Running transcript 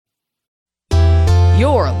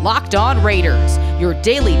You're Locked On Raiders, your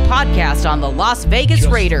daily podcast on the Las Vegas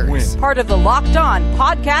Raiders. Win. Part of the Locked On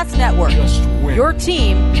Podcast Network. Your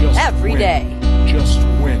team every day. Just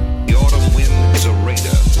win. The autumn wind is a raider,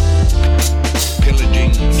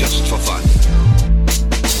 pillaging just for fun.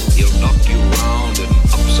 He'll knock you round and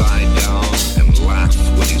upside down and laugh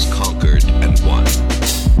when he's conquered and won.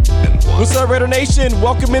 What's up, Raider Nation?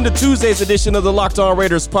 Welcome into Tuesday's edition of the Locked On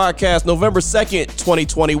Raiders podcast, November 2nd,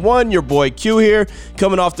 2021. Your boy Q here,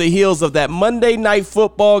 coming off the heels of that Monday Night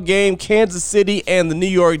Football game, Kansas City and the New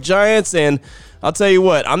York Giants. And I'll tell you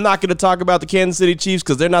what, I'm not going to talk about the Kansas City Chiefs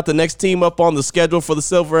because they're not the next team up on the schedule for the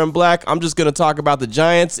Silver and Black. I'm just going to talk about the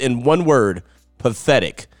Giants in one word: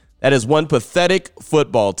 pathetic. That is one pathetic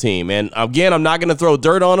football team. And again, I'm not going to throw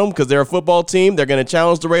dirt on them because they're a football team. They're going to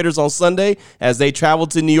challenge the Raiders on Sunday as they travel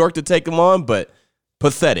to New York to take them on, but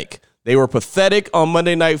pathetic. They were pathetic on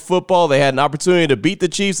Monday Night Football. They had an opportunity to beat the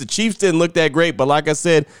Chiefs. The Chiefs didn't look that great, but like I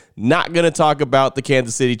said, not going to talk about the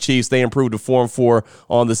Kansas City Chiefs. They improved to 4-4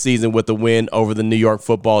 on the season with the win over the New York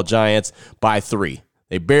Football Giants by 3.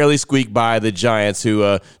 They barely squeaked by the Giants,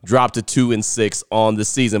 who dropped to 2-6 on the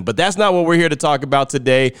season. But that's not what we're here to talk about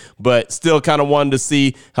today, but still kind of wanted to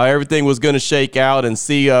see how everything was going to shake out and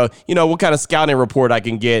see, what kind of scouting report I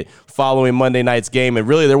can get following Monday night's game. And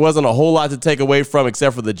really, there wasn't a whole lot to take away from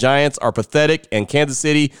except for the Giants are pathetic, and Kansas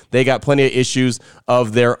City, they got plenty of issues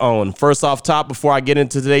of their own. First off top, before I get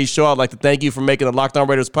into today's show, I'd like to thank you for making the Locked On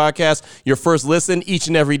Raiders podcast your first listen each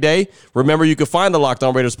and every day. Remember, you can find the Locked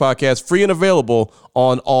On Raiders podcast free and available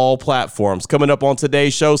on all platforms. Coming up on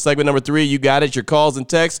today's show, segment number 3, you got it, your calls and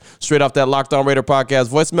texts straight off that Locked On Raider podcast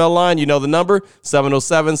voicemail line. You know the number,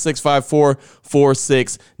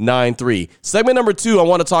 707-654-4693. Segment number 2, I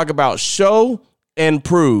want to talk about show and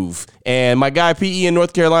prove. And my guy PE in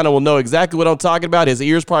North Carolina will know exactly what I'm talking about. His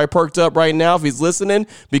ears probably perked up right now if he's listening,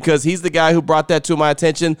 because he's the guy who brought that to my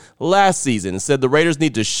attention last season and said the Raiders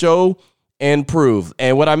need to show and prove.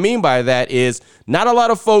 And what I mean by that is not a lot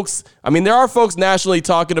of folks, there are folks nationally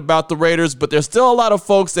talking about the Raiders, but there's still a lot of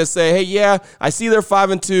folks that say, hey, yeah, I see they're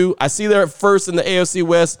 5-2. I see they're first in the AFC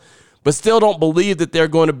West, but still don't believe that they're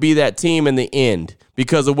going to be that team in the end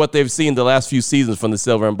because of what they've seen the last few seasons from the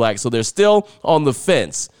Silver and Black. So they're still on the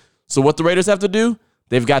fence. So what the Raiders have to do,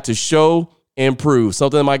 they've got to show and prove.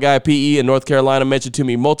 Something that my guy PE in North Carolina mentioned to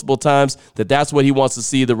me multiple times, that's what he wants to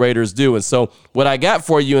see the Raiders do. And so what I got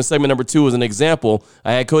for you in segment number 2 is an example.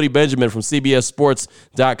 I had Cody Benjamin from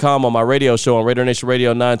CBSSports.com on my radio show on Raider Nation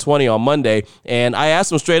Radio 920 on Monday, and I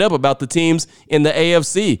asked him straight up about the teams in the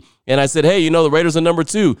AFC. And I said, hey, the Raiders are number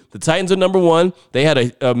 2. The Titans are number 1. They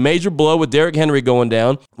had a major blow with Derrick Henry going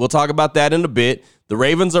down. We'll talk about that in a bit. The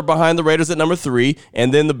Ravens are behind the Raiders at number 3,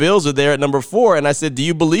 and then the Bills are there at number 4. And I said, do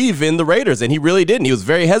you believe in the Raiders? And he really didn't. He was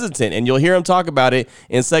very hesitant, and you'll hear him talk about it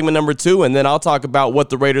in segment number 2, and then I'll talk about what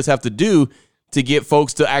the Raiders have to do to get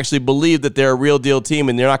folks to actually believe that they're a real deal team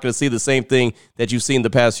and they're not going to see the same thing that you've seen the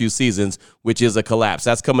past few seasons, which is a collapse.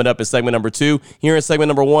 That's coming up in segment number 2. Here in segment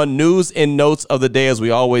number 1, news and notes of the day, as we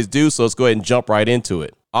always do. So let's go ahead and jump right into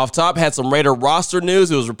it. Off top, had some Raider roster news.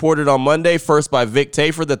 It was reported on Monday, first by Vic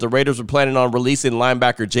Tafur, that the Raiders were planning on releasing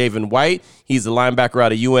linebacker Javen White. He's a linebacker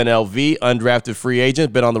out of UNLV, undrafted free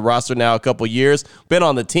agent, been on the roster now a couple years, been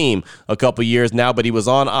on the team a couple years now, but he was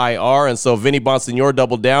on IR. And so Vinny Bonsignore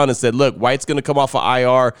doubled down and said, look, White's going to come off of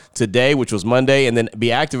IR today, which was Monday, and then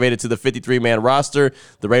be activated to the 53-man roster.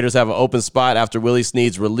 The Raiders have an open spot after Willie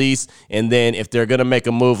Snead's release. And then if they're going to make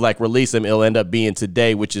a move like release him, it'll end up being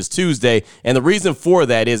today, which is Tuesday. And the reason for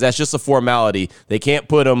that is that's just a formality. They can't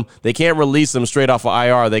release him straight off of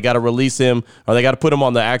IR. They got to release him, or they got to put him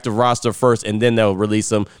on the active roster first, and then they'll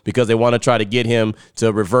release him because they want to try to get him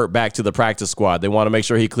to revert back to the practice squad. They want to make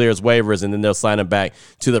sure he clears waivers, and then they'll sign him back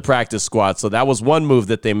to the practice squad. So that was one move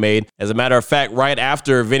that they made. As a matter of fact, right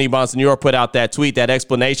after Vinny Bonsignore put out that tweet, that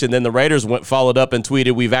explanation, then the Raiders followed up and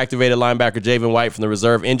tweeted, we've activated linebacker Javen White from the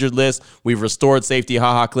reserve injured list. We've restored safety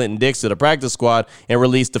HaHa Clinton Dix to the practice squad and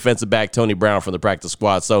released defensive back Tony Brown from the practice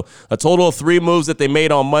squad. So a total of 3 moves that they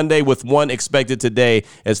made on Monday, with one expected today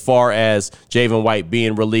as far as Javen White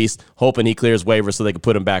being released, hoping he clears waivers so they can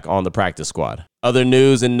put him back on the practice squad. Other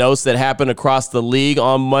news and notes that happened across the league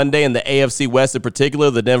on Monday, in the AFC West in particular,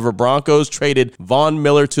 the Denver Broncos traded Von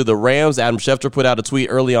Miller to the Rams. Adam Schefter put out a tweet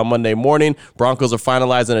early on Monday morning. Broncos are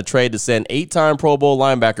finalizing a trade to send 8-time Pro Bowl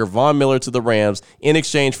linebacker Von Miller to the Rams in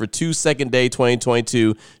exchange for 2 second-day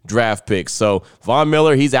 2022 draft picks. So Von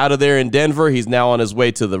Miller, he's out of there in Denver. He's now on his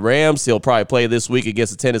way to the Rams. He'll probably play this week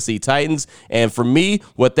against the Tennessee Titans. And for me,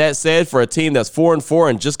 what that said for a team that's 4-4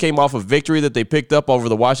 and just came off a victory that they picked up over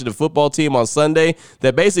the Washington football team on Sunday,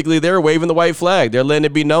 that basically they're waving the white flag. They're letting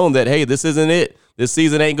it be known that, hey, this isn't it. this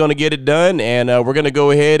season ain't going to get it done, and we're going to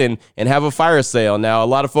go ahead and have a fire sale. Now, a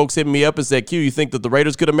lot of folks hit me up and said, Q, you think that the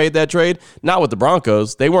Raiders could have made that trade? Not with the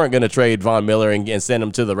Broncos. They weren't going to trade Von Miller and send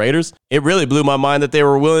him to the Raiders. It really blew my mind that they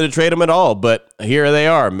were willing to trade him at all, but here they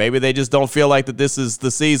are. Maybe they just don't feel like that this is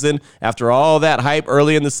the season. After all that hype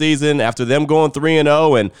early in the season, after them going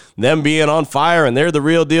 3-0 and them being on fire and they're the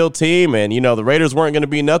real deal team, and, the Raiders weren't going to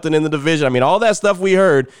be nothing in the division. I mean, all that stuff we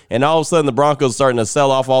heard, and all of a sudden the Broncos starting to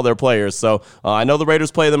sell off all their players. So I know the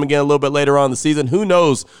Raiders play them again a little bit later on in the season. Who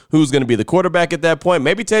knows who's going to be the quarterback at that point?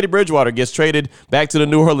 Maybe Teddy Bridgewater gets traded back to the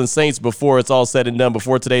New Orleans Saints before it's all said and done,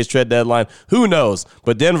 before today's trade deadline. Who knows?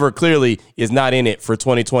 But Denver clearly is not in it for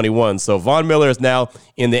 2021. So Von Miller is now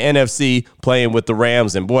in the NFC playing with the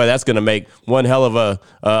Rams, and boy, that's going to make one hell of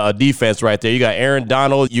a defense right there. You got Aaron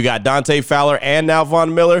Donald, you got Dante Fowler, and now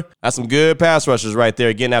Von Miller. That's some good pass rushers right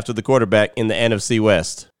there, getting after the quarterback in the NFC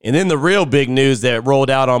West. And then the real big news that rolled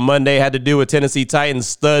out on Monday had to do with Tennessee Titans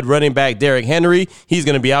stud running back Derrick Henry. He's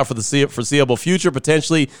going to be out for the foreseeable future,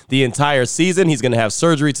 potentially the entire season. He's going to have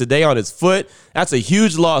surgery today on his foot. That's a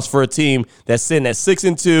huge loss for a team that's sitting at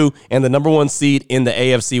 6-2 and the number 1 seed in the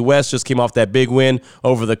AFC West. Just came off that big win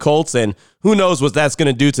over the Colts, and who knows what that's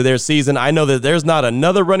going to do to their season. I know that there's not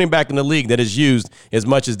another running back in the league that is used as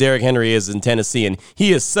much as Derrick Henry is in Tennessee, and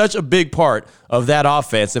he is such a big part of that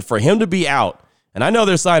offense. And for him to be out, and I know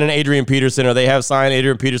they're signing Adrian Peterson, or they have signed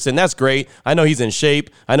Adrian Peterson. That's great. I know he's in shape.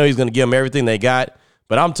 I know he's going to give them everything they got.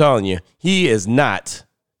 But I'm telling you, he is not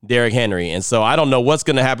Derrick Henry. And so I don't know what's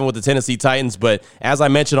going to happen with the Tennessee Titans. But as I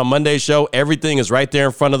mentioned on Monday's show, everything is right there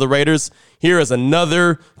in front of the Raiders. Here is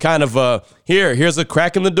another kind of here's a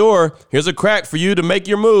crack in the door. Here's a crack for you to make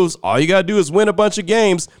your moves. All you got to do is win a bunch of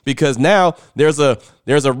games, because now there's a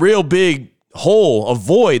real big hole, a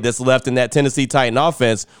void that's left in that Tennessee Titan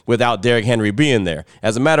offense without Derrick Henry being there.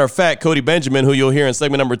 As a matter of fact, Cody Benjamin, who you'll hear in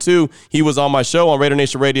segment number 2, he was on my show on Raider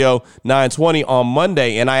Nation Radio 920 on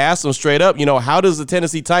Monday, and I asked him straight up, how does the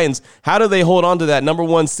Tennessee Titans, how do they hold on to that number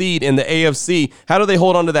 1 seed in the AFC? How do they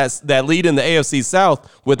hold on to that lead in the AFC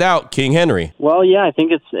South without King Henry? Well, yeah, I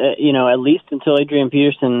think it's, at least until Adrian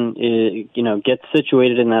Peterson, gets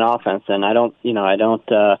situated in that offense, and I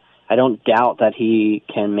don't doubt that he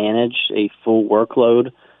can manage a full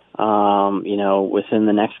workload, within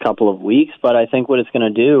the next couple of weeks. But I think what it's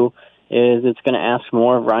going to do is it's going to ask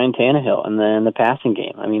more of Ryan Tannehill and then the passing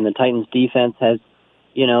game. I mean, the Titans defense has,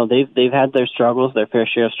 they've had their struggles, their fair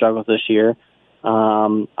share of struggles this year.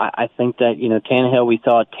 I think that, Tannehill, we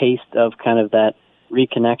saw a taste of kind of that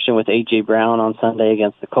reconnection with A.J. Brown on Sunday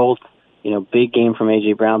against the Colts. Big game from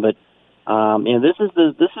A.J. Brown, but this is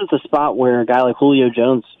the spot where a guy like Julio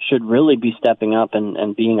Jones should really be stepping up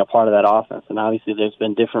and being a part of that offense. And obviously, there's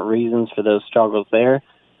been different reasons for those struggles there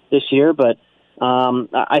this year. But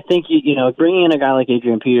I think bringing in a guy like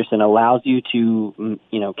Adrian Peterson allows you to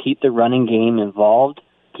keep the running game involved,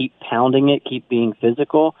 keep pounding it, keep being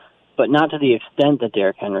physical, but not to the extent that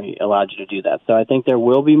Derrick Henry allowed you to do that. So I think there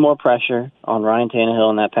will be more pressure on Ryan Tannehill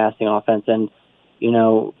in that passing offense, and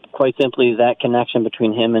quite simply, that connection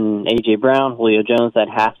between him and A.J. Brown, Julio Jones, that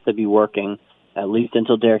has to be working at least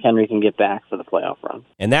until Derrick Henry can get back for the playoff run.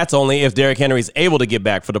 And that's only if Derrick Henry is able to get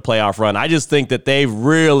back for the playoff run. I just think that they've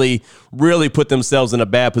really, really put themselves in a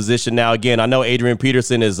bad position now. Again, I know Adrian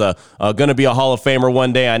Peterson is going to be a Hall of Famer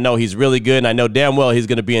one day. I know he's really good, and I know damn well he's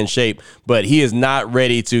going to be in shape, but he is not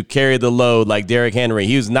ready to carry the load like Derrick Henry.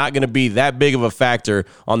 He's not going to be that big of a factor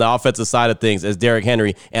on the offensive side of things as Derrick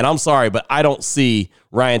Henry. And I'm sorry, but I don't see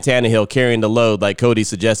Ryan Tannehill carrying the load like Cody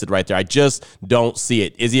suggested right there. I just don't see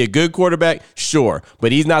it. Is he a good quarterback? Sure.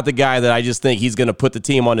 But he's not the guy that I just think he's going to put the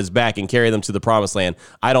team on his back and carry them to the promised land.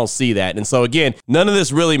 I don't see that. And so, again, none of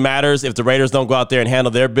this really matters if the Raiders don't go out there and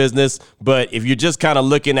handle their business. But if you're just kind of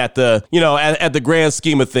looking at the, at the grand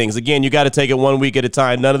scheme of things, again, you got to take it 1 week at a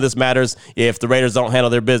time. None of this matters if the Raiders don't handle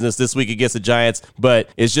their business this week against the Giants. But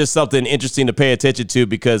it's just something interesting to pay attention to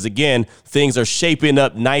because, again, things are shaping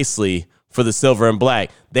up nicely for the silver and black.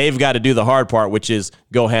 They've got to do the hard part, which is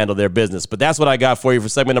go handle their business. But that's what I got for you for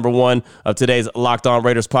segment number 1 of today's Locked On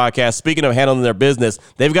Raiders podcast. Speaking of handling their business,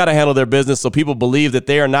 they've got to handle their business so people believe that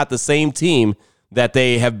they are not the same team that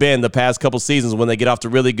they have been the past couple seasons when they get off to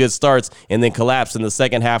really good starts and then collapse in the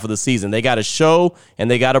second half of the season. They got to show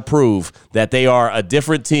and they got to prove that they are a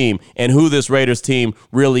different team and who this Raiders team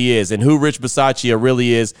really is and who Rich Bisaccia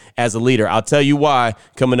really is as a leader. I'll tell you why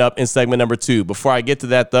coming up in segment number 2. Before I get to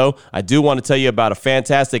that, though, I do want to tell you about a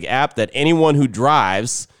fantastic app that anyone who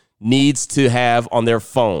drives needs to have on their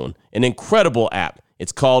phone. An incredible app.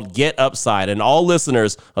 It's called Get Upside, and all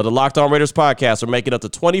listeners of the Locked On Raiders podcast are making up to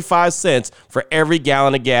 25 cents for every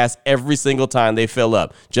gallon of gas every single time they fill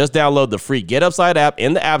up. Just download the free Get Upside app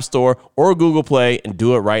in the App Store or Google Play and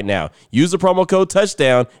do it right now. Use the promo code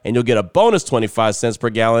TOUCHDOWN, and you'll get a bonus 25 cents per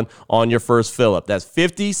gallon on your first fill up. That's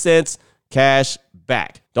 50 cents cash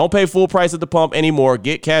back. Don't pay full price at the pump anymore.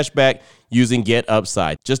 Get cash back using Get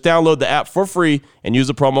Upside. Just download the app for free and use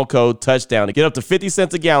the promo code TOUCHDOWN to get up to 50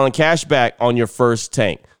 cents a gallon cash back on your first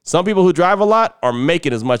tank. Some people who drive a lot are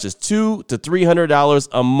making as much as $200 to $300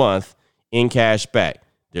 a month in cash back.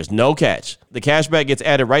 There's no catch. The cash back gets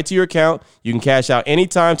added right to your account. You can cash out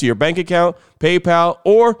anytime to your bank account, PayPal,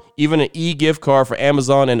 or even an e-gift card for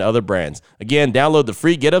Amazon and other brands. Again, download the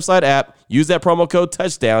free Get Upside app, use that promo code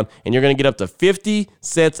TOUCHDOWN, and you're going to get up to 50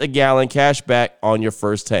 cents a gallon cash back on your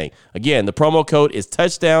first tank. Again, the promo code is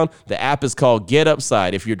TOUCHDOWN. The app is called Get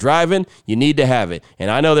Upside. If you're driving, you need to have it. And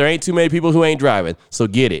I know there ain't too many people who ain't driving, so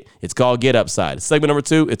get it. It's called Get Upside. Segment number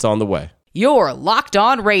 2, it's on the way. You're Locked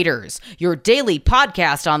On Raiders, your daily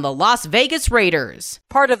podcast on the Las Vegas Raiders.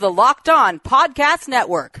 Part of the Locked On Podcast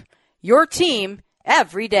Network, your team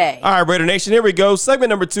every day. All right, Raider Nation, here we go.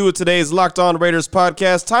 Segment number 2 of today's Locked On Raiders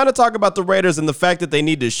podcast. Time to talk about the Raiders and the fact that they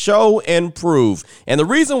need to show and prove. And the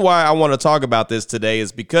reason why I want to talk about this today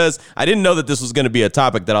is because I didn't know that this was going to be a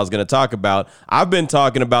topic that I was going to talk about. I've been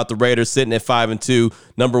talking about the Raiders sitting at 5-2,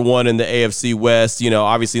 number 1 in the AFC West,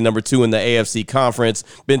 obviously number 2 in the AFC Conference.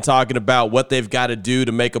 Been talking about what they've got to do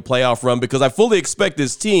to make a playoff run because I fully expect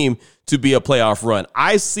this team to be a playoff run.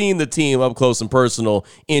 I've seen the team up close and personal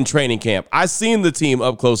in training camp. I've seen the team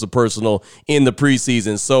up close and personal in the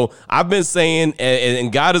preseason. So I've been saying,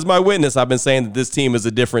 and God is my witness, I've been saying that this team is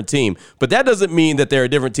a different team. But that doesn't mean that they're a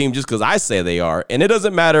different team just because I say they are. And it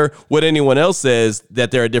doesn't matter what anyone else says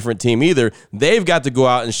that they're a different team either. They've got to go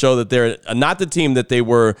out and show that they're not the team that they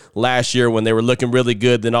were last year when they were looking really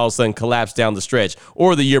good, then all of a sudden collapsed down the stretch,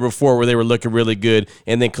 or the year before where they were looking really good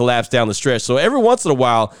and then collapsed down the stretch. So every once in a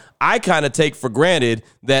while, I kind of take for granted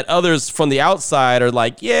that others from the outside are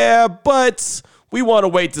like, yeah, but we want to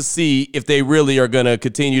wait to see if they really are going to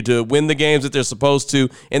continue to win the games that they're supposed to,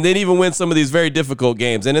 and then even win some of these very difficult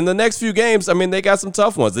games. And in the next few games, they got some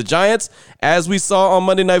tough ones. The Giants, as we saw on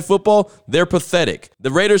Monday Night Football, they're pathetic.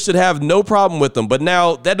 The Raiders should have no problem with them. But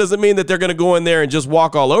now that doesn't mean that they're going to go in there and just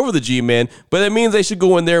walk all over the G-Men, but it means they should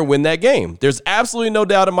go in there and win that game. There's absolutely no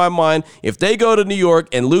doubt in my mind, if they go to New York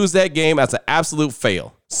and lose that game, that's an absolute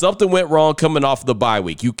fail. Something went wrong coming off the bye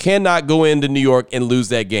week. You cannot go into New York and lose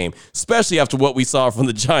that game, especially after what we saw from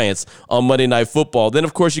the Giants on Monday Night Football. Then,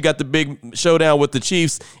 of course, you got the big showdown with the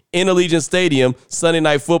Chiefs in Allegiant Stadium, Sunday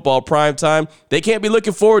Night Football, prime time. They can't be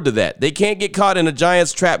looking forward to that. They can't get caught in a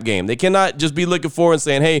Giants trap game. They cannot just be looking forward and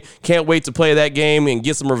saying, hey, can't wait to play that game and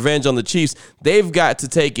get some revenge on the Chiefs. They've got to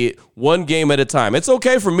take it one game at a time. It's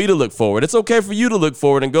okay for me to look forward. It's okay for you to look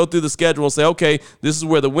forward and go through the schedule and say, okay, this is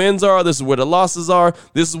where the wins are. This is where the losses are.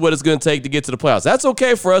 This is what it's going to take to get to the playoffs. That's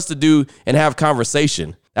okay for us to do and have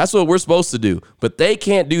conversation. That's what we're supposed to do, but they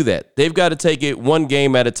can't do that. They've got to take it one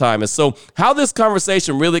game at a time. And so how this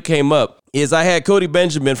conversation really came up is I had Cody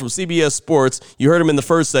Benjamin from CBS Sports. You heard him in the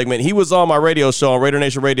first segment. He was on my radio show on Raider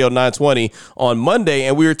Nation Radio 920 on Monday,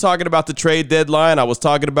 and we were talking about the trade deadline. I was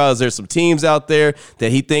talking about, is there some teams out there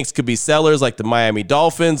that he thinks could be sellers, like the Miami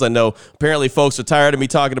Dolphins? I know apparently folks are tired of me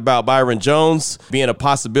talking about Byron Jones being a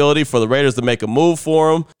possibility for the Raiders to make a move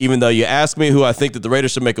for him, even though you ask me who I think that the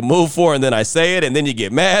Raiders should make a move for, and then I say it, and then you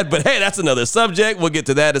get mad. But hey, that's another subject. We'll get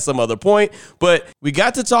to that at some other point. But we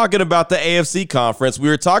got to talking about the AFC Conference. We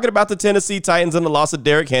were talking about the Tennessee Titans and the loss of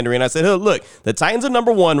Derrick Henry. And I said, hey, look, the Titans are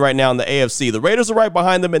number 1 right now in the AFC. The Raiders are right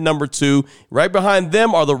behind them at number 2. Right behind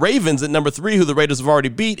them are the Ravens at number 3, who the Raiders have already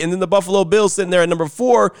beat. And then the Buffalo Bills sitting there at number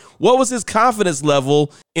 4. What was his confidence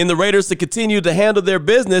level in the Raiders to continue to handle their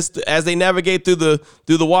business as they navigate through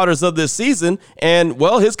the waters of this season? And,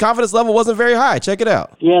 well, his confidence level wasn't very high. Check it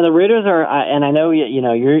out. Yeah, the Raiders are, and I know,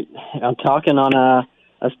 I'm talking on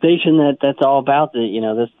a station that's all about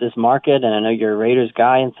this market, and I know you're a Raiders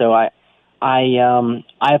guy, and so I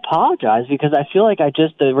apologize because I feel like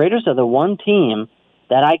the Raiders are the one team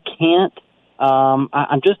that I can't,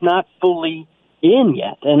 I'm just not fully in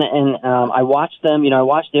yet. And I watched them, I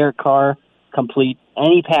watched Derek Carr complete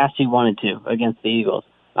any pass he wanted to against the Eagles.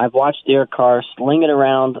 I've watched Derek Carr sling it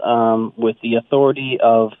around with the authority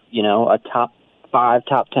of, a top 5,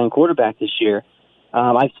 top 10 quarterback this year.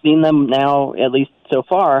 I've seen them now, at least so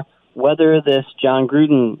far, weather this John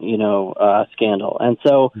Gruden, scandal. And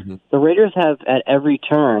so the Raiders have at every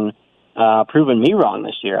turn proven me wrong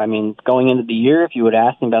this year. I mean, going into the year, if you would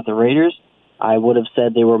ask me about the Raiders, I would have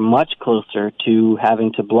said they were much closer to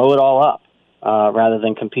having to blow it all up rather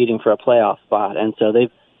than competing for a playoff spot. And so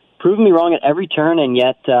they've proven me wrong at every turn, and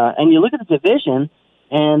yet, and you look at the division,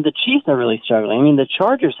 and the Chiefs are really struggling. I mean, the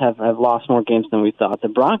Chargers have lost more games than we thought. The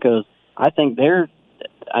Broncos, I think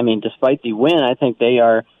despite the win, I think they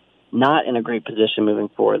are not in a great position moving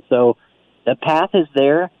forward. So the path is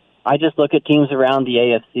there. I just look at teams around the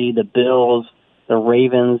AFC, the Bills, the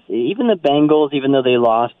Ravens, even the Bengals, even though they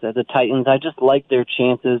lost, the Titans. I just like their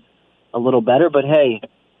chances a little better. But, hey,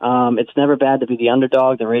 it's never bad to be the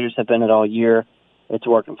underdog. The Raiders have been it all year. It's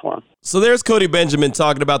working for him. So there's Cody Benjamin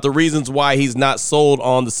talking about the reasons why he's not sold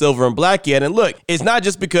on the silver and black yet. And look, it's not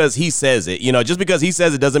just because he says it. Just because he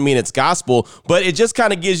says it doesn't mean it's gospel, but it just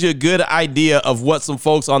kind of gives you a good idea of what some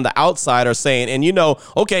folks on the outside are saying. And,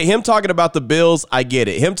 okay, him talking about the Bills, I get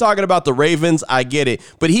it. Him talking about the Ravens, I get it.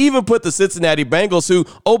 But he even put the Cincinnati Bengals, who,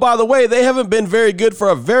 oh, by the way, they haven't been very good for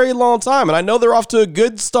a very long time. And I know they're off to a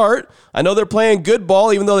good start. I know they're playing good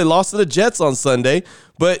ball, even though they lost to the Jets on Sunday.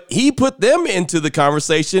 But he put them into the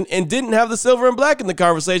conversation and didn't have the silver and black in the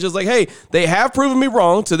conversation. It's like, hey, they have proven me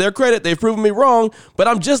wrong. To their credit, they've proven me wrong, but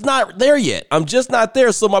I'm just not there yet. I'm just not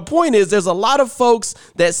there. So my point is, there's a lot of folks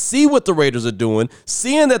that see what the Raiders are doing,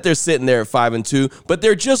 seeing that they're sitting there at 5-2, but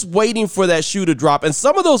they're just waiting for that shoe to drop. And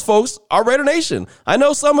some of those folks are Raider Nation. I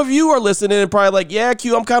know some of you are listening and probably like, yeah,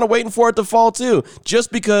 Q, I'm kind of waiting for it to fall too,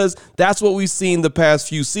 just because that's what we've seen the past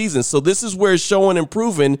few seasons. So this is where showing and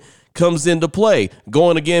proving comes into play.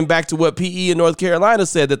 Going again back to what PE in North Carolina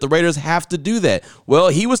said, that the Raiders have to do that. Well,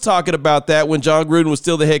 he was talking about that when John Gruden was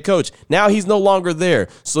still the head coach. Now he's no longer there.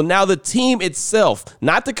 So now the team itself,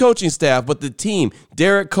 not the coaching staff, but the team,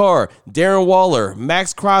 Derek Carr, Darren Waller,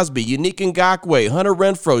 Max Crosby, Yannick Ngakoue, Hunter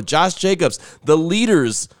Renfrow, Josh Jacobs, the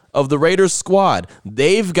leaders of the Raiders squad,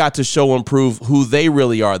 they've got to show and prove who they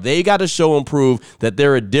really are. They got to show and prove that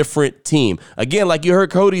they're a different team. Again, like you heard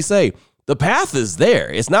Cody say, the path is there.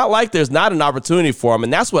 It's not like there's not an opportunity for them,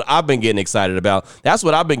 and that's what I've been getting excited about. That's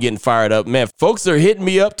what I've been getting fired up. Man, folks are hitting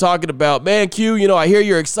me up talking about, man, Q, I hear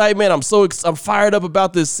your excitement. I'm fired up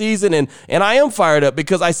about this season, and I am fired up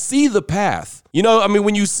because I see the path.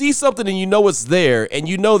 When you see something and you know it's there, and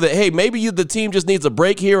you know that, hey, maybe the team just needs a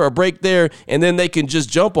break here or a break there, and then they can just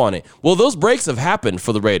jump on it. Well, those breaks have happened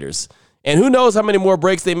for the Raiders, and who knows how many more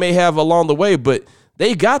breaks they may have along the way, but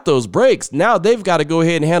they got those breaks. Now they've got to go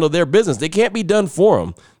ahead and handle their business. They can't be done for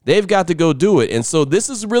them. They've got to go do it. And so this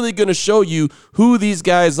is really going to show you who these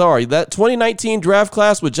guys are. That 2019 draft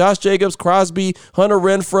class with Josh Jacobs, Crosby, Hunter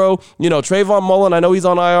Renfrow, Trayvon Mullen, I know he's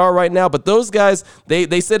on IR right now, but those guys,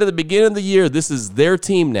 they said at the beginning of the year, this is their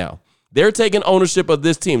team now. They're taking ownership of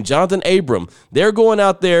this team. Jonathan Abram, they're going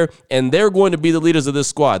out there and they're going to be the leaders of this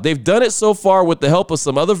squad. They've done it so far with the help of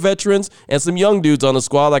some other veterans and some young dudes on the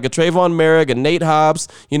squad, like a Trayvon Merrick and Nate Hobbs,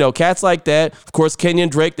 cats like that. Of course, Kenyon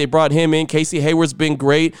Drake, they brought him in. Casey Hayward's been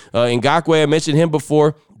great. Ngakoue, I mentioned him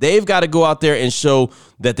before. They've got to go out there and show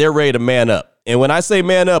that they're ready to man up. And when I say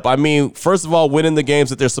man up, I mean, first of all, winning the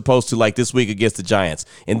games that they're supposed to, like this week against the Giants.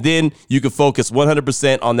 And then you can focus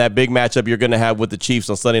 100% on that big matchup you're going to have with the Chiefs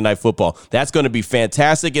on Sunday Night Football. That's going to be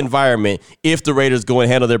fantastic environment if the Raiders go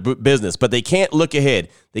and handle their business. But they can't look ahead.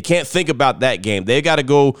 They can't think about that game. They got to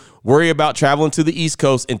go worry about traveling to the East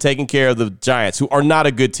Coast and taking care of the Giants, who are not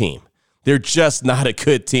a good team. They're just not a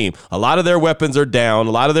good team. A lot of their weapons are down.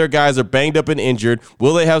 A lot of their guys are banged up and injured.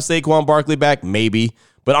 Will they have Saquon Barkley back? Maybe.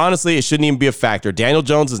 But honestly, it shouldn't even be a factor. Daniel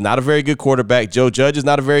Jones is not a very good quarterback. Joe Judge is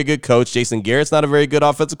not a very good coach. Jason Garrett's not a very good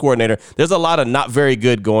offensive coordinator. There's a lot of not very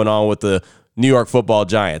good going on with the New York Football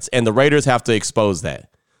Giants, and the Raiders have to expose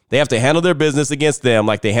that. They have to handle their business against them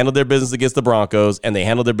like they handled their business against the Broncos, and they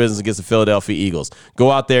handled their business against the Philadelphia Eagles.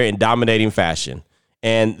 Go out there in dominating fashion.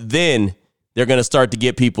 And then they're going to start to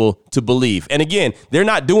get people to believe. And again, they're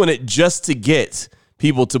not doing it just to get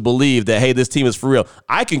people to believe that, hey, this team is for real.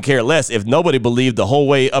 I can care less if nobody believed the whole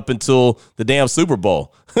way up until the damn Super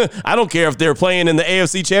Bowl. I don't care if they're playing in the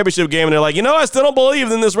AFC Championship game and they're like, I still don't believe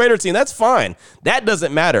in this Raider team. That's fine. That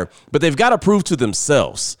doesn't matter. But they've got to prove to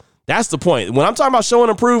themselves. That's the point. When I'm talking about showing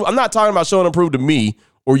and prove, I'm not talking about showing and prove to me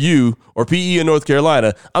or you or PE in North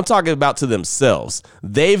Carolina. I'm talking about to themselves.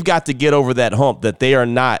 They've got to get over that hump that they are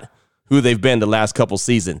not who they've been the last couple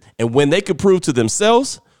seasons. And when they could prove to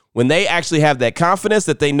themselves, when they actually have that confidence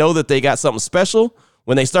that they know that they got something special,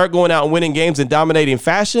 when they start going out and winning games in dominating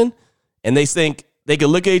fashion, and they think they can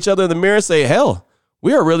look at each other in the mirror and say, hell,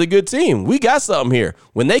 we're a really good team. We got something here.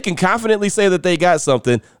 When they can confidently say that they got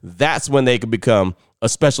something, that's when they can become a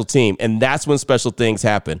special team, and that's when special things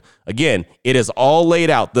happen. Again, it is all laid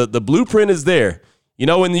out. The blueprint is there.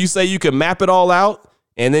 When you say you can map it all out,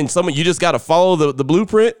 and then you just got to follow the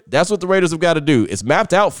blueprint, that's what the Raiders have got to do. It's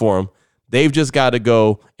mapped out for them. They've just got to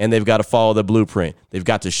go and they've got to follow the blueprint. They've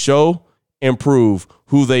got to show and prove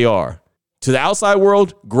who they are. To the outside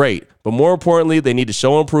world, great. But more importantly, they need to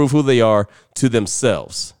show and prove who they are to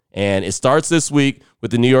themselves. And it starts this week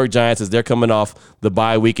with the New York Giants as they're coming off the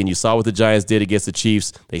bye week. And you saw what the Giants did against the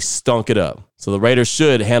Chiefs. They stunk it up. So the Raiders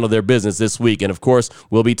should handle their business this week. And, of course,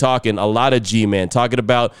 we'll be talking a lot of G-Men, talking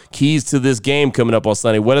about keys to this game coming up on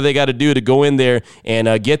Sunday. What do they got to do to go in there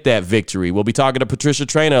and get that victory? We'll be talking to Patricia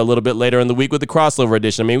Traina a little bit later in the week with the crossover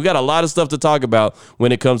edition. I mean, we got a lot of stuff to talk about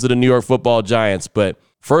when it comes to the New York Football Giants. But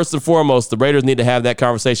first and foremost, the Raiders need to have that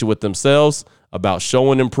conversation with themselves about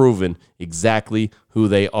showing and proving exactly who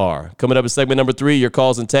they are. Coming up in segment number 3, your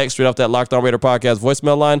calls and texts straight off that Locked On Raider podcast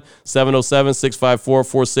voicemail line,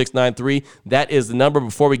 707-654-4693. That is the number.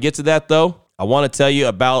 Before we get to that, though, I want to tell you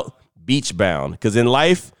about Beachbound, because in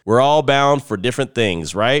life, we're all bound for different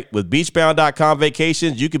things, right? With Beachbound.com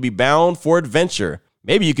vacations, you could be bound for adventure.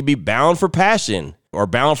 Maybe you could be bound for passion, or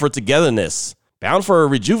bound for togetherness, bound for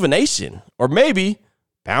rejuvenation, or maybe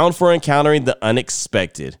bound for encountering the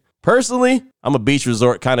unexpected. Personally, I'm a beach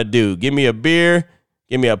resort kind of dude. Give me a beer,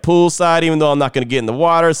 give me a poolside, even though I'm not going to get in the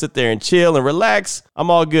water, sit there and chill and relax.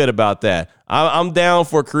 I'm all good about that. I'm down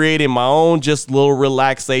for creating my own just little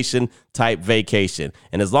relaxation type vacation.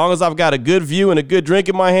 And as long as I've got a good view and a good drink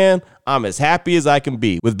in my hand, I'm as happy as I can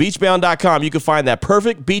be. With Beachbound.com, you can find that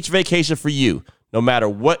perfect beach vacation for you, no matter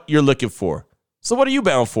what you're looking for. So what are you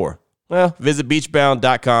bound for? Well, visit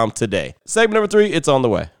Beachbound.com today. Segment number 3, it's on the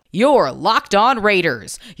way. Your Locked On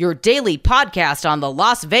Raiders, your daily podcast on the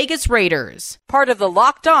Las Vegas Raiders. Part of the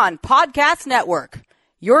Locked On Podcast Network,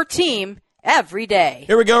 your team every day.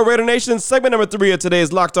 Here we go, Raider Nation. Segment number 3 of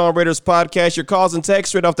today's Locked On Raiders podcast. Your calls and texts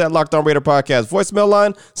straight off that Locked On Raider podcast voicemail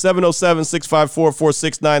line,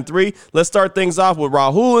 707-654-4693. Let's start things off with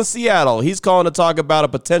Rahul in Seattle. He's calling to talk about a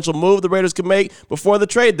potential move the Raiders could make before the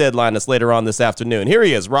trade deadline that's later on this afternoon. Here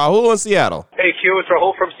he is, Rahul in Seattle. Hey, Q, it's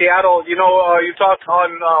Rahul from Seattle. You know, you talked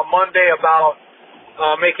on Monday about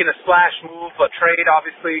making a splash move, a trade,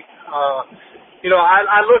 obviously. You know,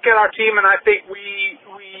 I look at our team, and I think we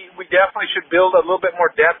definitely should build a little bit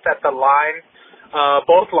more depth at the line,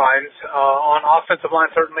 both lines. On offensive line,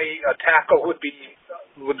 certainly a tackle would be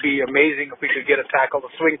amazing if we could get a tackle, a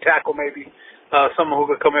swing tackle maybe, someone who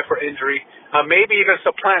could come in for injury. Maybe even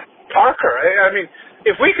supplant Parker. I mean,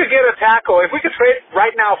 if we could get a tackle, if we could trade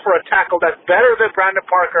right now for a tackle that's better than Brandon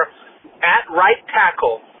Parker at right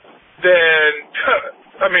tackle, then,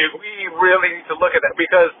 I mean, we really need to look at that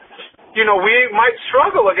because, you know, we might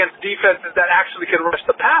struggle against defenses that actually can rush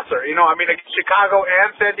the passer. You know, I mean, against Chicago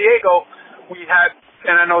and San Diego, we had,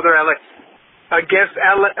 and I know they're against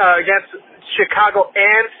Chicago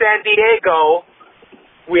and San Diego,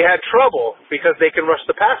 we had trouble because they can rush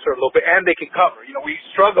the passer a little bit and they can cover. You know, we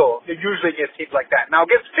struggle usually against teams like that. Now,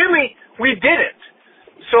 against Philly, we didn't.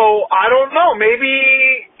 So, I don't know. Maybe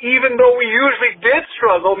even though we usually did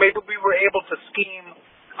struggle, maybe we were able to scheme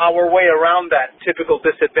our way around that typical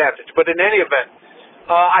disadvantage. But in any event,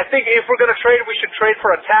 I think if we're going to trade, we should trade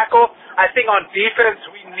for a tackle. I think on defense,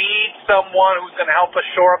 we need someone who's going to help us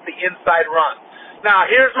shore up the inside run. Now,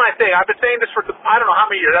 here's my thing. I've been saying this for I don't know how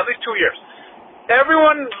many years, at least 2 years.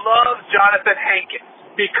 Everyone loves Jonathan Hankins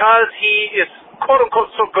because he is, quote-unquote,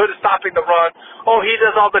 so good at stopping the run. Oh, he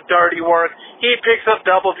does all the dirty work. He picks up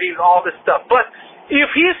double teams, all this stuff. But if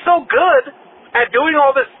he's so good at doing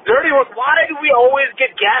all this dirty work, why do we always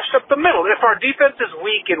get gashed up the middle? If our defense is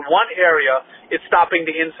weak in one area, it's stopping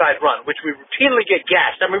the inside run, which we routinely get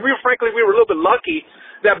gashed. I mean, we were a little bit lucky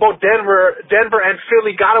that both Denver and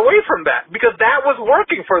Philly got away from that because that was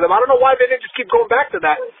working for them. I don't know why they didn't just keep going back to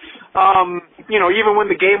that. You know, even when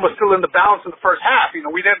the game was still in the balance in the first half, you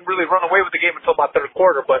know, we didn't really run away with the game until about third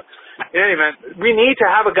quarter. But in any event, we need to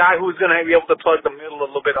have a guy who's going to be able to plug the middle a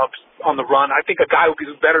little bit up on the run. I think a guy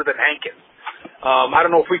who's better than Hankins. I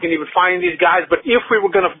don't know if we can even find these guys, but if we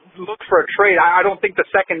were going to look for a trade, I don't think the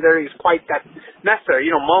secondary is quite that necessary.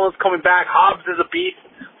 You know, Mullins coming back, Hobbs is a beast,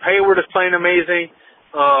 Hayward is playing amazing,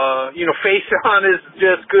 you know, Faison is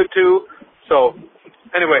just good too. So,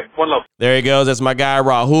 anyway, one love. There he goes. That's my guy,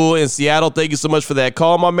 Rahul in Seattle. Thank you so much for that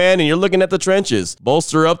call, my man. And you're looking at the trenches.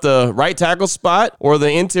 Bolster up the right tackle spot or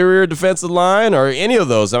the interior defensive line or any of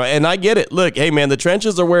those. And I get it. Look, hey, man, the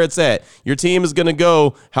trenches are where it's at. Your team is going to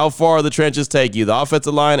go how far the trenches take you, the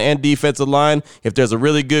offensive line and defensive line. If there's a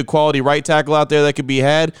really good quality right tackle out there that could be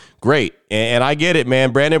had, great. And I get it,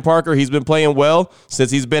 man. Brandon Parker, he's been playing well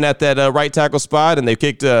since he's been at that right tackle spot, and they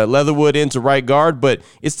kicked Leatherwood into right guard, but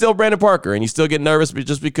it's still Brandon Parker, and you still get nervous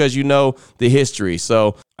just because you know the history.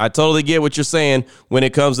 So I totally get what you're saying when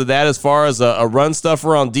it comes to that. As far as a run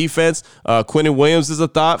stuffer on defense, Quentin Williams is a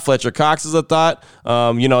thought. Fletcher Cox is a thought.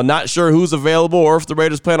 Not sure who's available or if the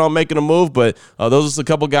Raiders plan on making a move, but those are a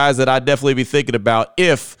couple guys that I'd definitely be thinking about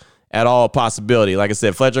if at all a possibility. Like I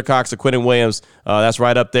said, Fletcher Cox or Quentin Williams, that's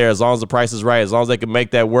right up there. As long as the price is right, as long as they can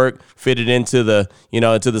make that work, fit it into the,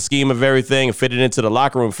 into the scheme of everything, and fit it into the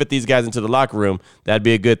locker room, fit these guys into the locker room, that'd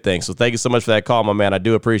be a good thing. So thank you so much for that call, my man. I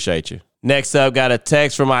do appreciate you. Next up, got a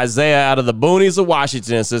text from Isaiah out of the boonies of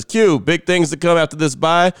Washington. It says, Q, big things to come after this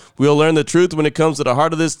bye. We'll learn the truth when it comes to the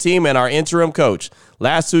heart of this team and our interim coach.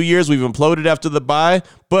 Last 2 years, we've imploded after the bye,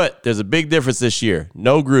 but there's a big difference this year.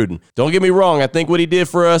 No Gruden. Don't get me wrong. I think what he did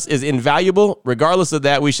for us is invaluable. Regardless of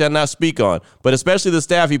that, we shall not speak on, but especially the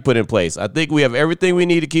staff he put in place. I think we have everything we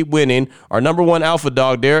need to keep winning. Our number one alpha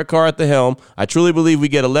dog, Derek Carr, at the helm. I truly believe we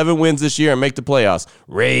get 11 wins this year and make the playoffs.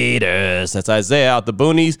 Raiders. That's Isaiah out the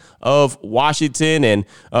boonies of Washington. And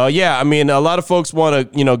a lot of folks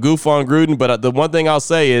want to, goof on Gruden, but the one thing I'll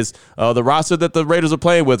say is the roster that the Raiders are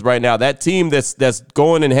playing with right now, that team that's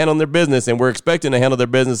going and handling their business, and we're expecting to handle their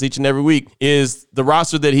business each and every week, is the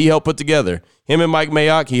roster that he helped put together. Him and Mike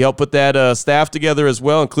Mayock, he helped put that staff together as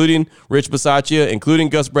well, including Rich Bisaccia, including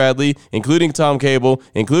Gus Bradley, including Tom Cable,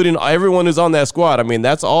 including everyone who's on that squad. I mean,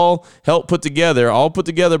 that's all helped put together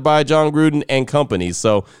by John Gruden and company.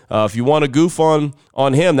 So if you want to goof on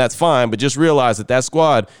him, that's fine, but just realize that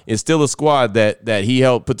squad is still a squad that he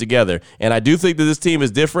helped put together. And I do think that this team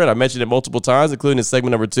is different. I mentioned it multiple times, including in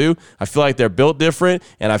segment number 2. I feel like they're built different,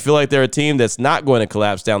 and I feel like they're a team that's not going to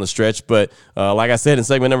collapse down the stretch. But like I said in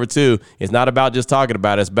segment number 2, it's not about just talking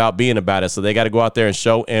about it. It's about being about it. So they got to go out there and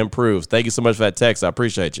show and prove. Thank you so much for that text. I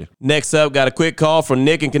appreciate you. Next up, got a quick call from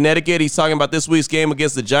Nick in Connecticut. He's talking about this week's game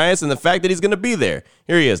against the Giants and the fact that he's going to be there.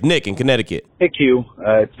 Here he is, Nick in Connecticut. Hey, Q.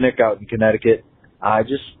 It's Nick out in Connecticut. I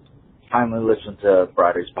just finally listened to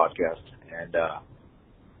Friday's podcast, and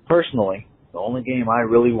personally, the only game I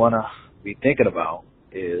really want to be thinking about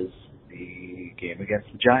is the game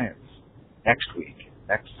against the Giants next week,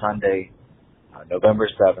 next Sunday, November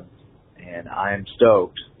 7th, and I'm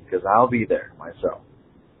stoked because I'll be there myself.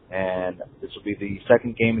 And this will be the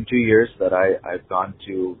second game in 2 years that I've gone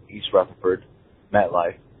to East Rutherford,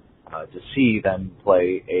 MetLife, to see them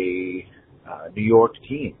play a New York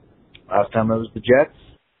team. Last time it was the Jets.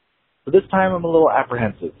 So this time I'm a little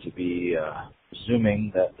apprehensive to be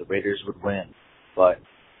assuming that the Raiders would win. But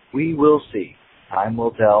we will see. Time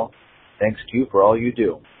will tell. Thanks, Q, for all you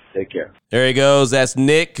do. Take care. There he goes. That's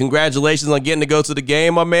Nick. Congratulations on getting to go to the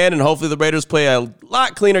game, my man. And hopefully the Raiders play a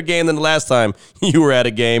lot cleaner game than the last time you were at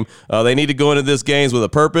a game. They need to go into this games with a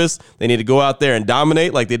purpose. They need to go out there and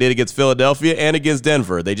dominate like they did against Philadelphia and against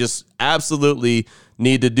Denver. They just absolutely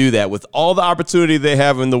need to do that with all the opportunity they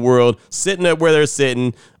have in the world, sitting at where they're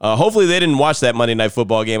sitting. Hopefully they didn't watch that Monday Night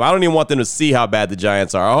Football game. I don't even want them to see how bad the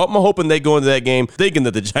Giants are. I'm hoping they go into that game thinking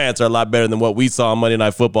that the Giants are a lot better than what we saw on Monday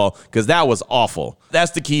Night Football, because that was awful.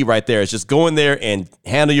 That's the key right there. It's just go in there and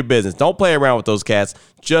handle your business. Don't play around with those cats.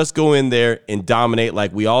 Just go in there and dominate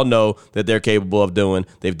like we all know that they're capable of doing.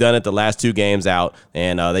 They've done it the last 2 games out,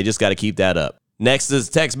 and they just got to keep that up. Next is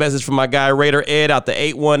a text message from my guy, Raider Ed out the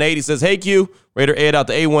 818. He says, hey, Q, Raider Ed out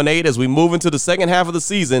the 818. As we move into the second half of the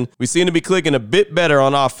season, we seem to be clicking a bit better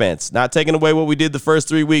on offense. Not taking away what we did the first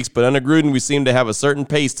 3 weeks, but under Gruden, we seem to have a certain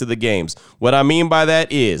pace to the games. What I mean by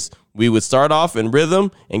that is we would start off in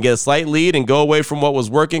rhythm and get a slight lead and go away from what was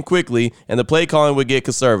working quickly, and the play calling would get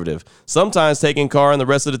conservative. Sometimes taking Carr and the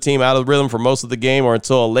rest of the team out of rhythm for most of the game or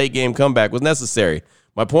until a late game comeback was necessary.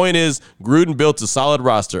 My point is, Gruden built a solid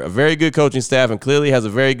roster, a very good coaching staff, and clearly has a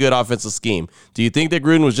very good offensive scheme. Do you think that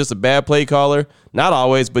Gruden was just a bad play caller? Not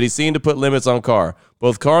always, but he seemed to put limits on Carr.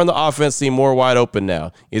 Both Carr and the offense seem more wide open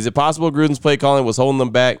now. Is it possible Gruden's play calling was holding them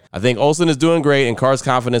back? I think Olsen is doing great, and Carr's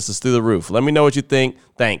confidence is through the roof. Let me know what you think.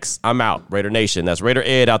 Thanks. I'm out. Raider Nation. That's Raider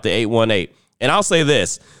Ed out the 818. And I'll say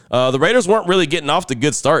this. The Raiders weren't really getting off to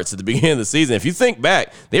good starts at the beginning of the season. If you think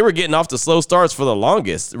back, they were getting off to slow starts for the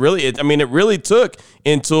longest. It really took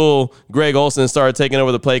until Greg Olsen started taking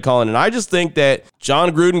over the play calling. And I just think that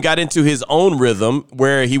John Gruden got into his own rhythm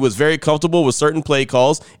where he was very comfortable with certain play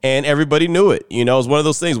calls, and everybody knew it. You know, it was one of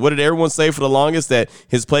those things. What did everyone say for the longest? That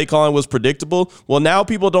his play calling was predictable? Well, now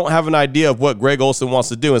people don't have an idea of what Greg Olsen wants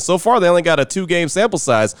to do. And so far, they only got a 2-game sample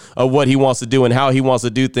size of what he wants to do and how he wants to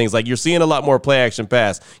do things. Like, you're seeing a lot more more play action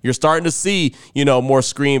pass. You're starting to see, more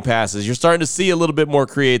screen passes. You're starting to see a little bit more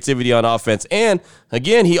creativity on offense. And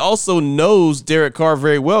again, he also knows Derek Carr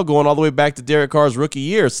very well, going all the way back to Derek Carr's rookie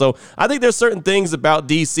year. So I think there's certain things about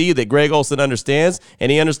DC that Greg Olsen understands,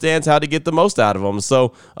 and he understands how to get the most out of them.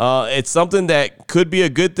 So it's something that could be a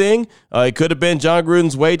good thing. It could have been John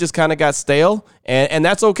Gruden's way just kind of got stale, and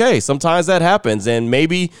that's okay. Sometimes that happens, and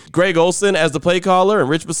maybe Greg Olsen as the play caller and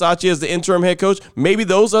Rich Bisaccia as the interim head coach, maybe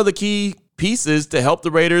those are the key pieces to help the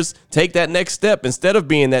Raiders take that next step instead of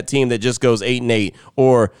being that team that just goes 8-8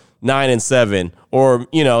 or 9-7 or,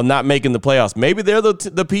 not making the playoffs. Maybe they're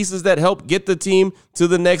the pieces that help get the team to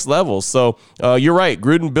the next level. So you're right.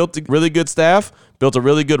 Gruden built a really good staff, built a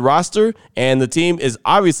really good roster, and the team is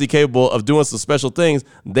obviously capable of doing some special things.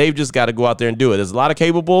 They've just got to go out there and do it. There's a lot of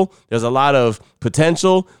capable. There's a lot of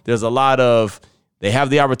potential. There's a lot of they have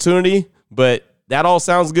the opportunity, but that all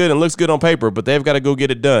sounds good and looks good on paper, but they've got to go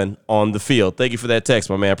get it done on the field. Thank you for that text,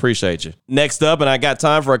 my man. I appreciate you. Next up, and I got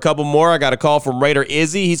time for a couple more, I got a call from Raider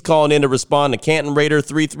Izzy. He's calling in to respond to Canton Raider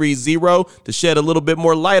 330 to shed a little bit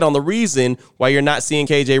more light on the reason why you're not seeing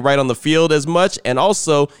KJ Wright on the field as much, and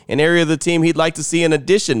also an area of the team he'd like to see an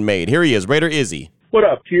addition made. Here he is, Raider Izzy. What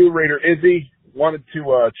up, Q? Raider Izzy. Wanted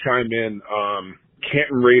to chime in.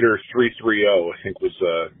 Canton Raider 330, I think was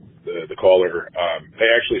the caller. They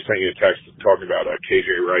actually sent you a text talking about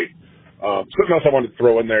KJ Wright. Something else I wanted to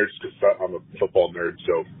throw in there just because I'm a football nerd,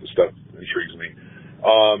 so the stuff intrigues me.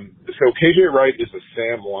 So KJ Wright is a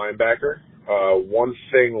Sam linebacker. One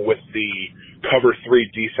thing with the cover 3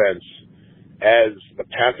 defense, as the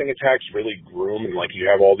passing attacks really groom and you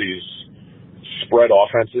have all these spread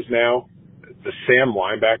offenses now, the Sam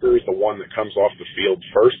linebacker is the one that comes off the field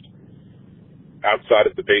first outside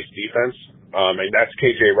of the base defense. And that's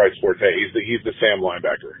KJ Wright's forte. He's the Sam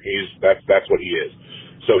linebacker. That's what he is.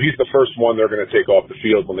 So he's the first one they're going to take off the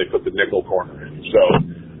field when they put the nickel corner in. So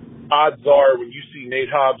odds are when you see Nate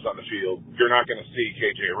Hobbs on the field, you're not going to see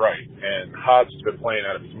KJ Wright. And Hobbs has been playing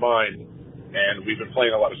out of his mind, and we've been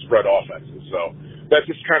playing a lot of spread offenses. So that's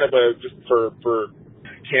just kind of just for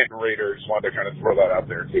Canton Raiders. Wanted to kind of throw that out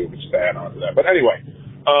there too, just to add on to that. But anyway,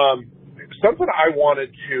 something I wanted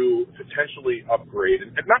to potentially upgrade, and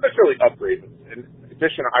not necessarily upgrade, but in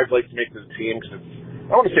addition, I'd like to make to the team because I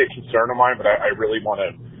don't want to say a concern of mine, but I really want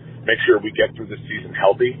to make sure we get through this season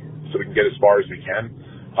healthy so we can get as far as we can.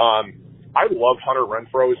 I love Hunter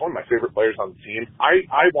Renfrow. He's one of my favorite players on the team.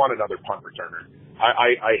 I want another punt returner.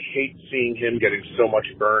 I hate seeing him getting so much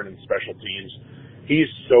burn in special teams. He's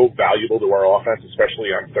so valuable to our offense,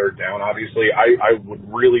 especially on third down, obviously. I would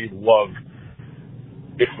really love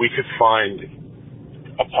if we could find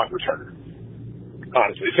a punt returner.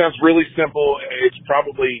 Honestly, it sounds really simple. It's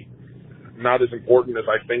probably not as important as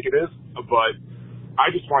I think it is, but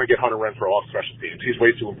I just want to get Hunter Renfrow off special teams. He's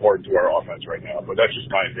way too important to our offense right now, but that's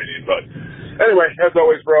just my opinion. But anyway, as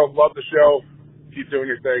always, bro, love the show. Keep doing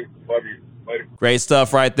your thing. Love you. Later. Great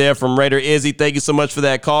stuff right there from Raider Izzy. Thank you so much for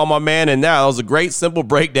that call, my man. And now that was a great, simple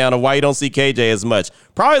breakdown of why you don't see KJ as much.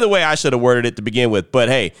 Probably the way I should have worded it to begin with. But,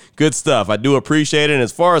 hey, good stuff. I do appreciate it. And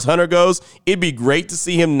as far as Hunter goes, it'd be great to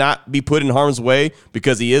see him not be put in harm's way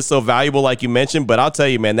because he is so valuable, like you mentioned. But I'll tell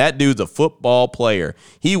you, man, that dude's a football player.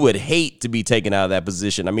 He would hate to be taken out of that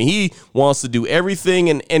position. I mean, he wants to do everything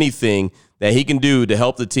and anything that he can do to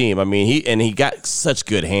help the team. I mean, he got such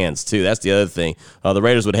good hands, too. That's the other thing. The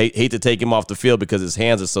Raiders would hate to take him off the field because his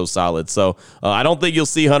hands are so solid. So I don't think you'll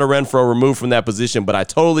see Hunter Renfrow removed from that position, but I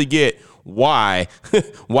totally get why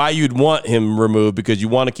you'd want him removed because you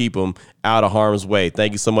want to keep him out of harm's way.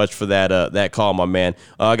 Thank you so much for that call, my man.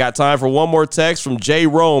 I got time for one more text from Jay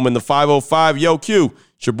Rome in the 505. Yo, Q.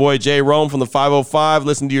 It's your boy Jay Rome from the 505.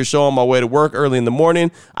 Listen to your show on my way to work early in the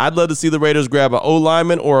morning. I'd love to see the Raiders grab an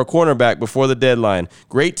O-lineman or a cornerback before the deadline.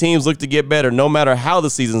 Great teams look to get better no matter how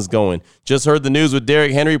the season's going. Just heard the news with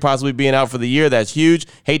Derrick Henry possibly being out for the year. That's huge.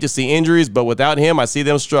 Hate to see injuries, but without him, I see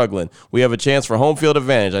them struggling. We have a chance for home field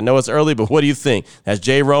advantage. I know it's early, but what do you think? That's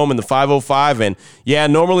Jay Rome in the 505. And yeah,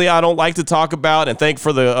 normally I don't like to talk about, and thank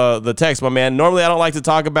for the text, my man. Normally I don't like to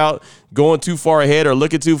talk about going too far ahead or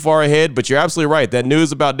looking too far ahead, but you're absolutely right. That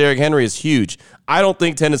news about Derrick Henry is huge. I don't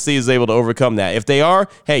think Tennessee is able to overcome that. If they are,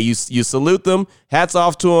 hey, you salute them, hats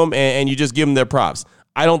off to them, and you just give them their props.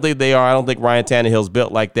 I don't think they are. I don't think Ryan Tannehill's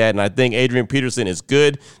built like that, and I think Adrian Peterson is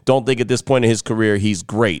good. Don't think at this point in his career he's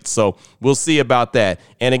great. So we'll see about that.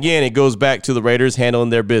 And again, it goes back to the Raiders handling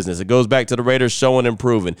their business. It goes back to the Raiders showing and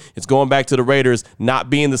proving. It's going back to the Raiders not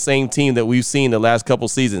being the same team that we've seen the last couple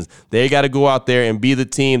seasons. They got to go out there and be the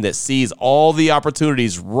team that sees all the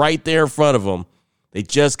opportunities right there in front of them They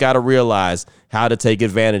just got to realize how to take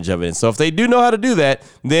advantage of it. And so if they do know how to do that,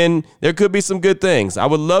 then there could be some good things. I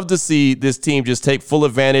would love to see this team just take full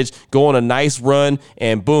advantage, go on a nice run,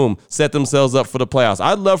 and boom, set themselves up for the playoffs.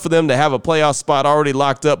 I'd love for them to have a playoff spot already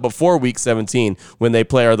locked up before week 17 when they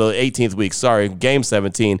play, or the 18th week, game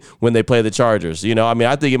 17, when they play the Chargers. You know, I mean,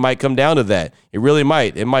 I think it might come down to that. It really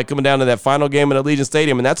might. It might come down to that final game at Allegiant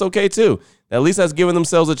Stadium, and that's okay too. At least that's giving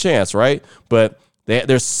themselves a chance, right? But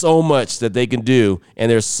there's so much that they can do, and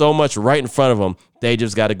there's so much right in front of them. They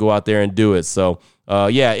just got to go out there and do it. So,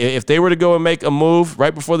 if they were to go and make a move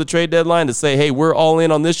right before the trade deadline to say, hey, we're all in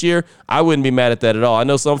on this year, I wouldn't be mad at that at all. I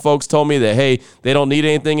know some folks told me that, hey, they don't need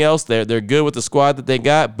anything else. They're good with the squad that they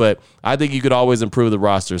got, but I think you could always improve the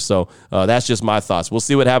roster. So that's just my thoughts. We'll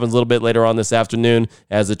see what happens a little bit later on this afternoon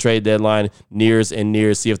as the trade deadline nears and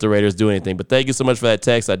nears, see if the Raiders do anything. But thank you so much for that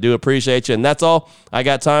text. I do appreciate you. And that's all I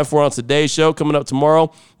got time for on today's show. Coming up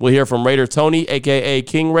tomorrow, we'll hear from Raider Tony, a.k.a.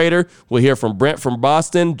 King Raider. We'll hear from Brent from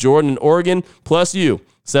Boston, Jordan in Oregon, plus you.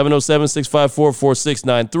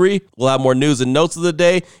 707-654-4693. We'll have more news and notes of the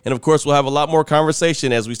day. And, of course, we'll have a lot more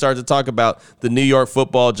conversation as we start to talk about the New York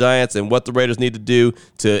Football Giants and what the Raiders need to do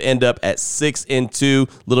to end up at 6-2.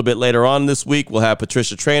 A little bit later on this week, we'll have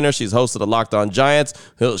Patricia Traynor. She's host of the Locked On Giants.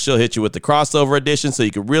 She'll hit you with the crossover edition so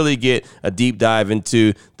you can really get a deep dive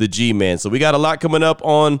into the G-Men. So we got a lot coming up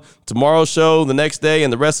on tomorrow's show, the next day,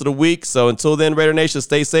 and the rest of the week. So until then, Raider Nation,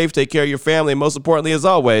 stay safe, take care of your family, and most importantly, as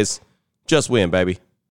always, just win, baby.